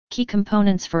Key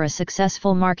components for a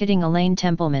successful marketing. Elaine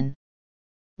Templeman.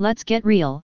 Let's get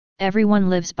real, everyone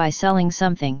lives by selling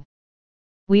something.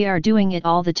 We are doing it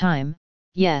all the time,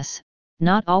 yes,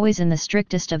 not always in the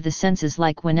strictest of the senses,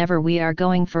 like whenever we are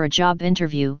going for a job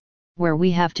interview, where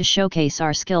we have to showcase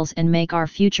our skills and make our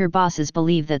future bosses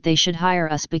believe that they should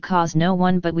hire us because no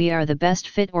one but we are the best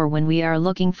fit, or when we are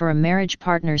looking for a marriage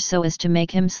partner so as to make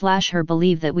him/her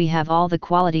believe that we have all the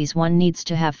qualities one needs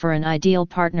to have for an ideal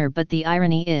partner. But the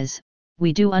irony is,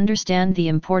 we do understand the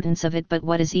importance of it, but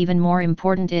what is even more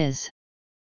important is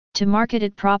to market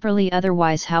it properly.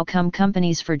 Otherwise, how come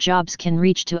companies for jobs can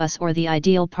reach to us, or the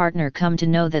ideal partner come to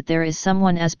know that there is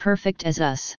someone as perfect as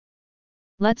us?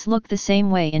 Let's look the same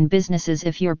way in businesses.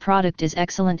 If your product is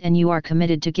excellent and you are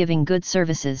committed to giving good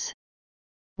services,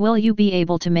 will you be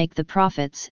able to make the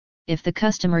profits if the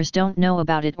customers don't know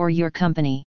about it or your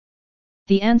company?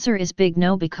 The answer is big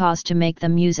no, because to make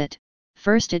them use it,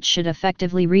 first it should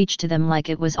effectively reach to them like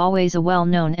it was always a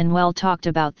well-known and well-talked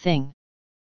about thing.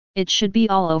 It should be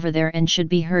all over there and should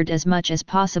be heard as much as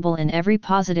possible in every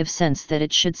positive sense, that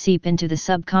it should seep into the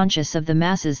subconscious of the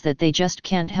masses that they just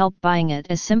can't help buying it,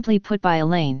 as simply put by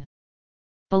Elaine.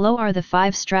 Below are the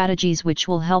 5 strategies which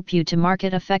will help you to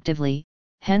market effectively,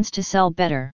 hence to sell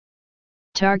better.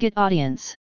 Target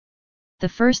audience. The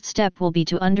first step will be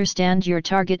to understand your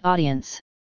target audience.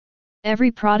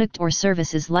 Every product or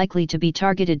service is likely to be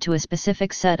targeted to a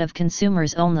specific set of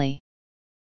consumers only.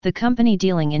 The company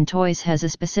dealing in toys has a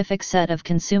specific set of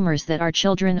consumers that are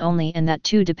children only, and that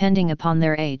too depending upon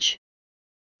their age.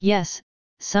 Yes,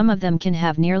 some of them can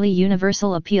have nearly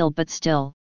universal appeal, but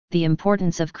still, the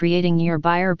importance of creating your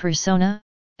buyer persona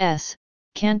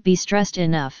can't be stressed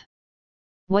enough.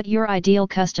 What your ideal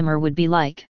customer would be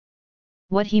like.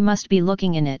 What he must be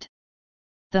looking in it.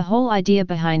 The whole idea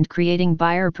behind creating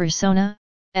buyer persona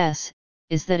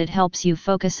is that it helps you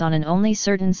focus on an only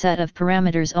certain set of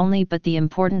parameters only, but the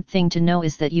important thing to know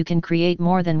is that you can create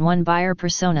more than one buyer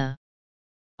persona.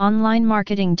 Online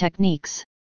marketing techniques.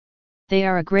 They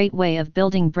are a great way of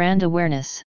building brand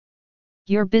awareness.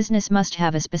 Your business must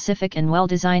have a specific and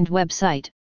well-designed website,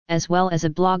 as well as a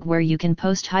blog where you can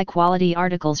post high-quality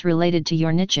articles related to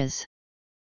your niches.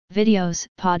 Videos,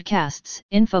 podcasts,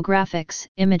 infographics,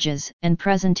 images, and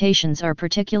presentations are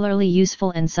particularly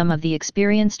useful, and some of the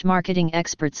experienced marketing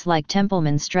experts like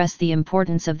Templeman stress the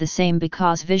importance of the same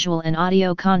because visual and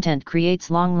audio content creates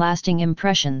long-lasting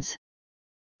impressions.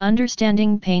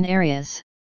 Understanding pain areas.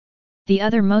 The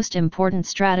other most important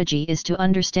strategy is to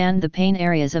understand the pain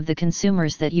areas of the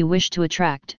consumers that you wish to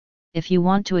attract. If you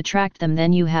want to attract them,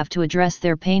 then you have to address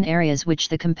their pain areas which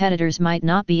the competitors might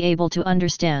not be able to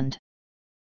understand.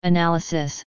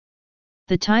 Analysis.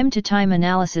 The time-to-time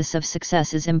analysis of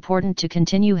success is important to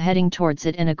continue heading towards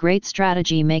it, and a great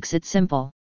strategy makes it simple.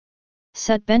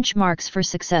 Set benchmarks for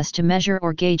success to measure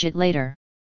or gauge it later.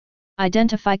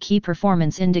 Identify key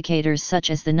performance indicators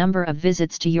such as the number of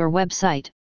visits to your website,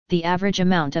 the average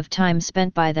amount of time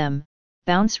spent by them,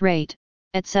 bounce rate,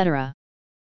 etc.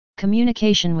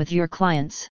 Communication with your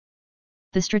clients.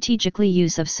 The strategically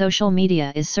use of social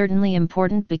media is certainly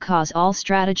important because all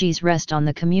strategies rest on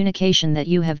the communication that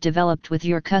you have developed with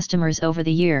your customers over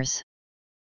the years.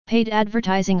 Paid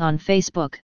advertising on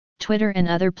Facebook, Twitter and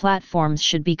other platforms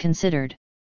should be considered.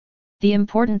 The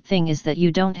important thing is that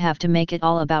you don't have to make it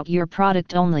all about your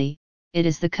product only, it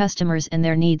is the customers and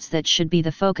their needs that should be the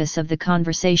focus of the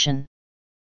conversation.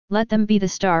 Let them be the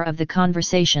star of the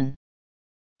conversation.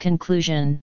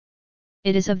 Conclusion.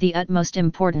 It is of the utmost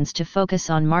importance to focus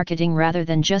on marketing rather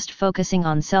than just focusing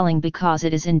on selling, because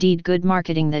it is indeed good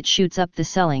marketing that shoots up the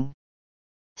selling.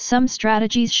 Some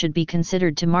strategies should be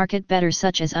considered to market better,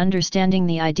 such as understanding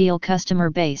the ideal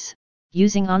customer base,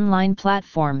 using online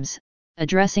platforms,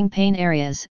 addressing pain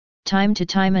areas,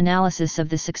 time-to-time analysis of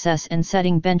the success and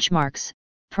setting benchmarks,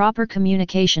 proper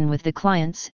communication with the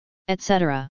clients,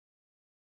 etc.